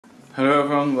Hello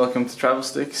everyone, welcome to Travel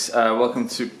Sticks. Welcome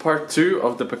to part 2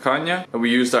 of the picanha. We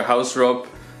used our house rub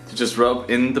to just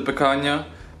rub in the picanha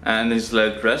and just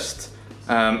let it rest.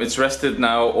 It's rested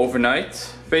now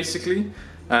overnight, basically.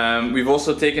 We've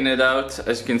also taken it out,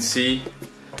 as you can see,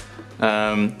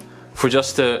 for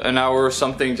just an hour or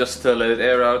something, just to let it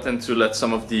air out and to let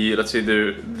some of the, let's say,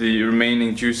 the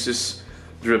remaining juices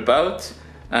drip out.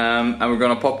 And we're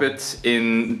gonna pop it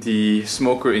in the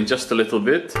smoker in just a little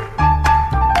bit.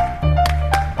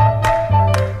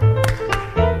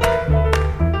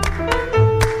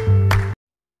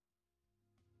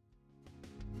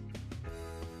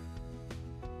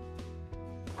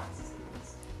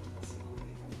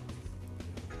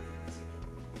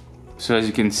 So as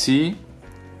you can see,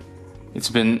 it's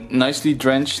been nicely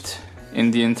drenched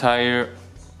in the entire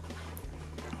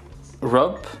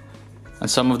rub, and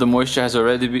some of the moisture has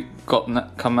already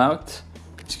come out.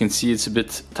 As you can see, it's a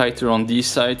bit tighter on these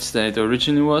sides than it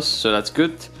originally was, so that's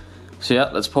good. So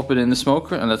yeah, let's pop it in the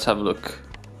smoker and let's have a look.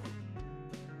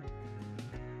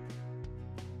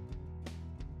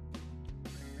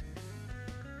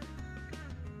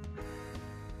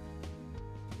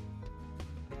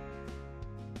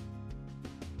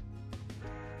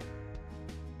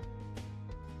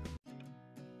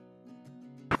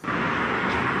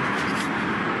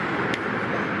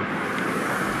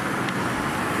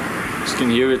 As you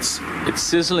can hear, it's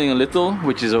sizzling a little,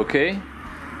 which is okay,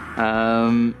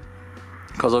 because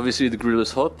obviously the grill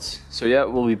is hot. So yeah,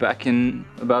 we'll be back in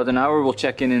about an hour. We'll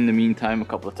check in the meantime a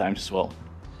couple of times as well.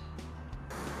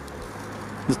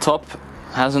 The top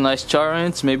has a nice char on it.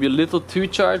 It's maybe a little too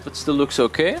charred, but still looks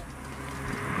okay.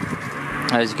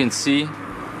 As you can see,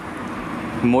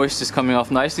 the moisture is coming off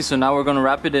nicely. So now we're going to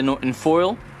wrap it in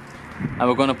foil, and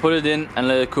we're going to put it in and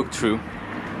let it cook through.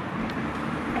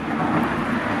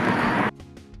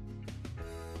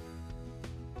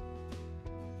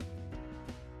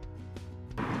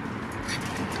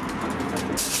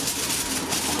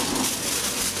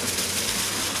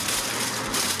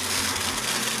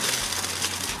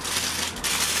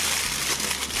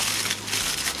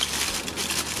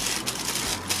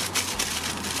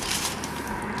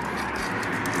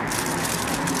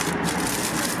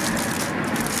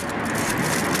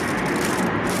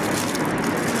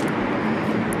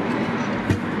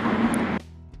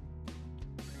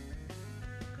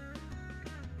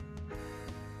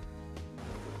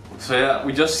 So yeah,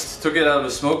 we just took it out of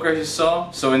the smoker, as you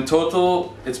saw. So in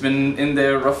total, it's been in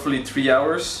there roughly 3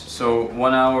 hours. So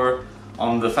 1 hour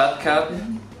on the fat cap.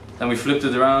 Then we flipped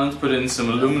it around, put it in some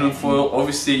aluminum foil.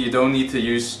 Obviously, you don't need to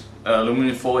use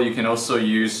aluminum foil. You can also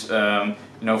use,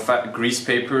 fat grease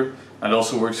paper. That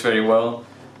also works very well.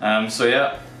 So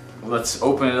yeah, let's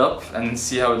open it up and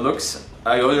see how it looks.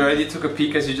 I already took a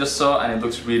peek, as you just saw, and it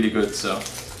looks really good. So.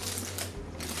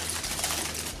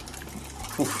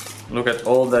 Oof. Look at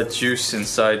all that juice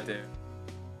inside there.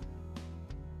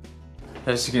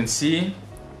 As you can see,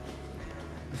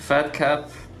 the fat cap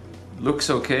looks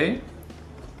okay.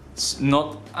 It's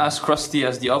not as crusty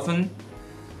as the oven,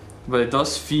 but it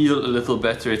does feel a little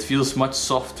better. It feels much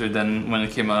softer than when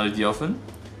it came out of the oven.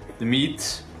 The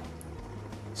meat,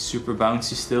 super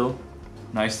bouncy still,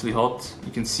 nicely hot.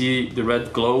 You can see the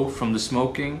red glow from the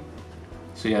smoking.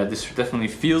 So yeah, this definitely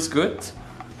feels good.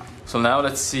 So now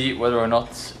let's see whether or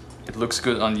not it looks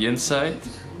good on the inside.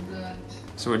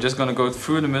 So we're just gonna go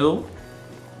through the middle.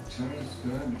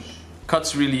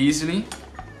 Cuts really easily.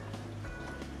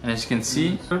 And as you can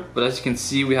see,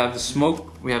 we have the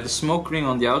smoke ring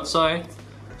on the outside.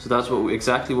 So that's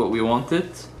exactly what we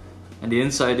wanted. And the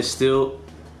inside is still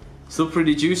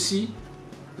pretty juicy.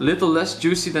 A little less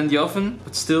juicy than the oven,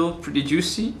 but still pretty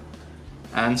juicy.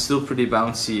 And still pretty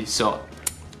bouncy. So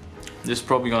this is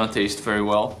probably gonna taste very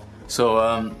well.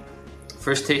 So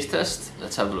first taste test,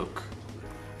 let's have a look.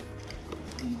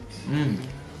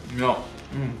 Yeah.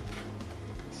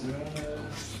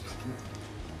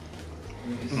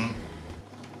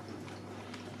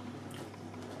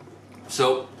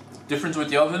 So, difference with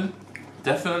the oven,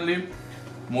 definitely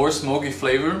more smoky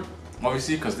flavor,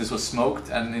 obviously, because this was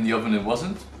smoked and in the oven it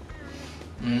wasn't.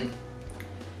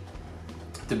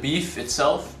 The beef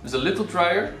itself is a little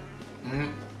drier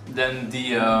than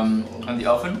the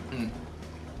oven.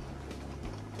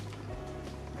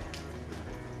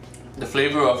 The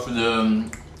flavor of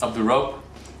the rub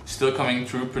is still coming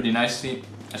through pretty nicely,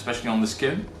 especially on the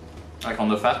skin, like on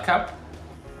the fat cap.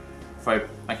 If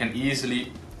I can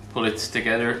easily pull it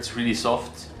together, it's really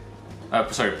soft.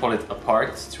 Pull it apart,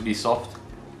 it's really soft.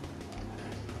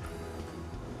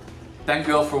 Thank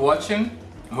you all for watching.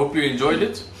 I hope you enjoyed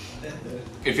it.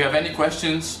 If you have any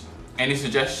questions, any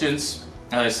suggestions,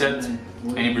 as I said,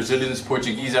 any Brazilians,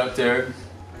 Portuguese out there,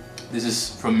 this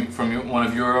is from one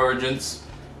of your origins.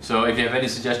 So if you have any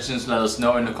suggestions, let us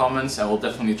know in the comments and we'll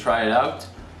definitely try it out.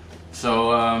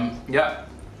 So yeah,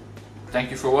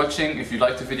 thank you for watching. If you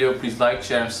liked the video, please like,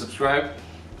 share and subscribe.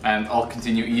 And I'll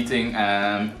continue eating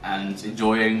and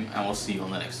enjoying, and we'll see you on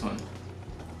the next one.